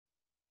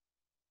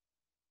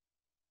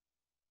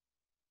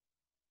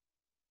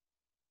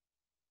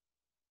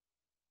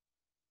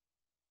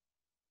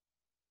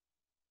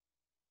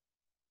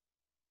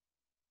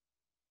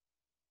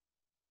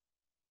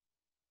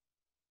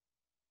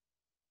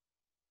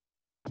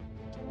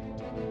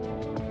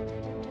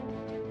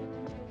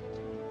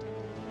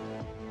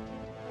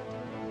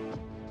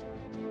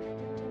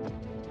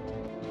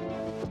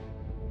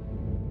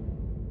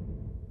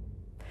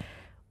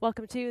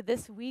Welcome to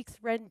this week's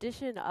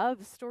rendition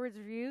of Stewards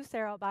Review.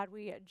 Sarah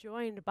Badwi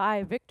joined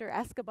by Victor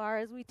Escobar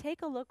as we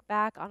take a look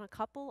back on a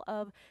couple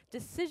of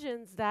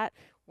decisions that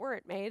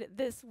weren't made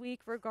this week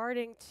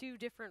regarding two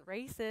different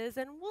races.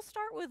 And we'll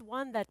start with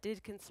one that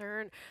did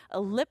concern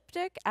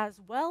elliptic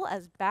as well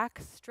as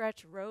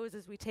backstretch rows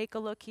as we take a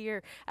look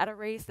here at a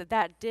race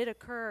that did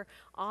occur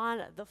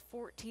on the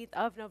 14th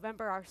of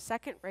November, our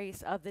second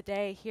race of the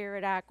day here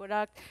at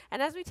Aqueduct.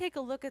 And as we take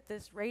a look at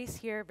this race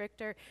here,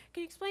 Victor,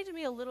 can you explain to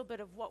me a little bit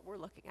of what we're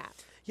looking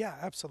at? Yeah,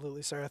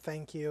 absolutely, Sarah.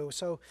 Thank you.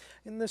 So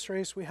in this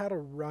race, we had a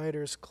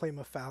rider's claim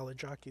of foul, a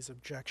jockey's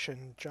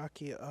objection.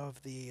 Jockey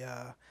of the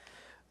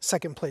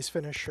second place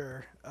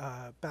finisher,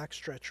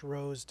 Backstretch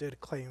Rose, did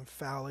claim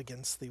foul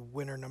against the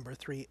winner, number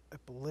 3,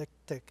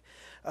 Epileptic,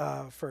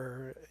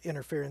 for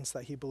interference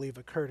that he believed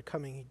occurred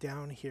coming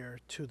down here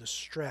to the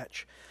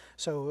stretch.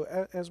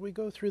 So as we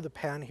go through the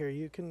pan here,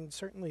 you can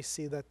certainly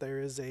see that there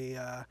is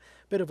a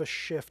bit of a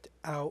shift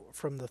out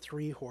from the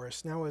 3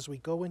 horse. Now as we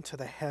go into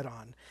the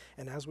head-on,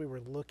 and as we were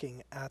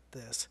looking at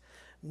this,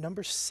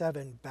 number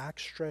 7,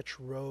 Backstretch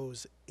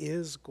Rose,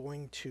 is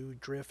going to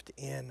drift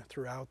in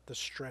throughout the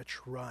stretch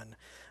run,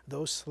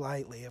 though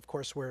slightly. Of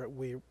course,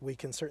 we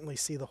can certainly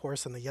see the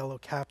horse in the yellow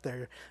cap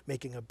there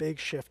making a big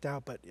shift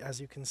out, but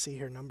as you can see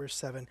here, number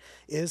 7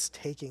 is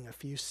taking a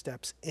few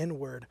steps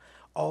inward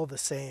all the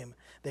same.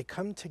 They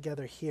come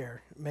together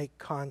here, make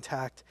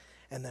contact,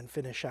 and then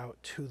finish out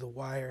to the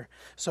wire.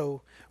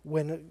 So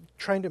when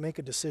trying to make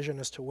a decision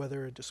as to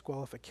whether a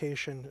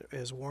disqualification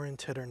is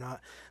warranted or not,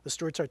 the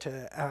stewards are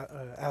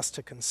asked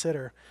to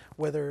consider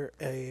whether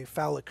a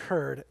foul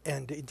occurred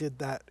and did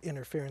that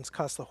interference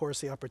cost the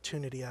horse the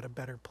opportunity at a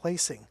better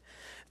placing.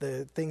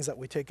 The things that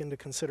we take into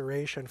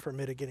consideration for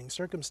mitigating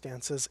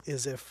circumstances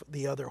is if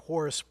the other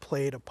horse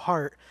played a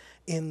part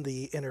in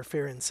the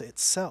interference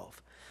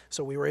itself.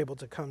 So we were able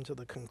to come to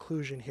the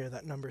conclusion here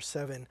that number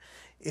 7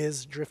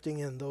 is drifting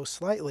in, though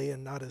slightly,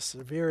 and not as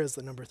severe as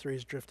the number 3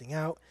 is drifting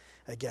out.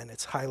 Again,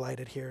 it's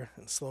highlighted here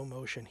in slow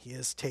motion. He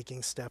is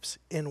taking steps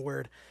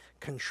inward,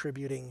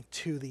 contributing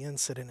to the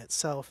incident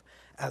itself.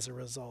 As a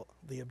result,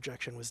 the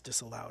objection was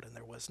disallowed and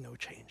there was no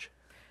change.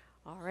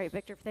 All right,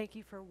 Victor, thank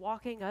you for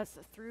walking us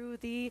through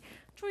the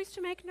choice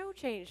to make no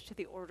change to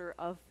the order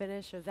of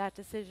finish of that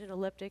decision.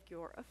 Elliptic,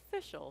 your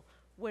official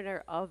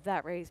winner of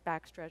that race,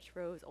 Backstretch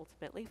Rose,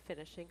 ultimately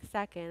finishing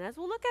second. As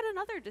we'll look at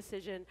another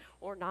decision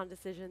or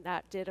non-decision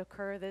that did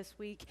occur this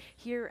week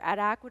here at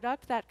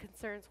Aqueduct that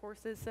concerns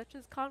horses such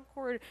as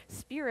Concord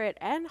Spirit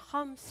and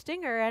Hum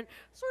Stinger, and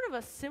sort of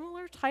a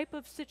similar type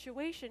of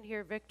situation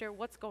here. Victor,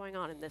 what's going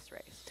on in this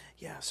race?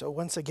 Yeah, so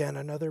once again,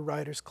 another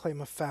rider's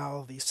claim of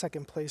foul. The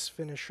second place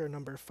finisher,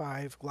 number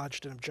 5,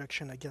 lodged an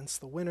objection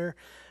against the winner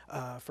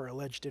for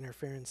alleged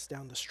interference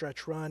down the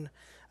stretch run.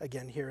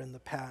 Again, here in the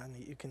pan,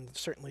 you can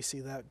certainly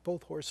see that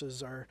both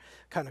horses are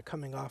kind of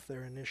coming off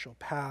their initial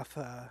path,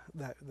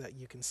 that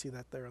you can see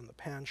that they're on the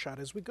pan shot.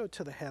 As we go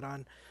to the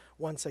head-on,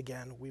 once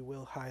again, we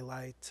will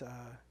highlight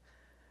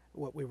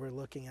what we were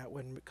looking at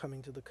when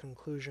coming to the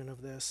conclusion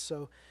of this.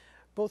 So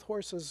both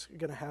horses are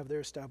going to have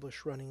their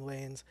established running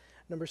lanes.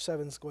 Number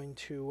 7 is going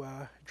to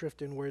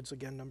drift inwards.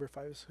 Again, number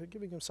 5 is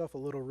giving himself a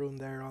little room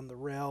there on the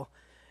rail.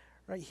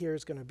 Right here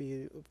is going to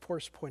be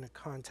first point of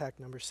contact.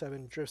 Number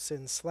 7 drifts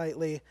in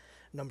slightly.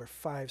 Number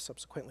 5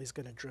 subsequently is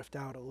going to drift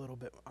out a little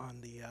bit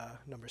on the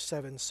number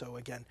 7. So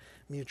again,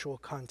 mutual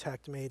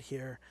contact made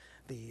here.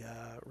 The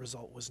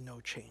result was no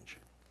change.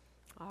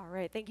 All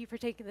right, thank you for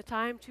taking the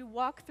time to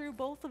walk through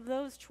both of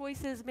those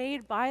choices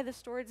made by the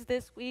stewards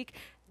this week.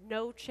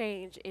 No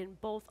change in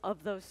both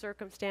of those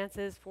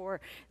circumstances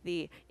for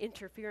the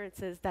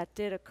interferences that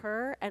did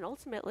occur. And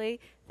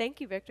ultimately,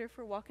 thank you, Victor,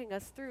 for walking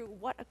us through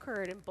what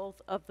occurred in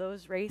both of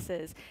those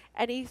races.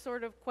 Any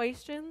sort of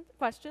questions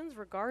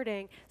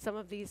regarding some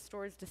of these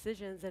stewards'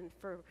 decisions and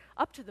for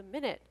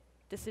up-to-the-minute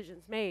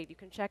decisions made, you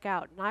can check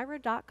out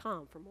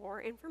NYRA.com for more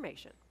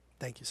information.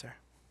 Thank you, sir.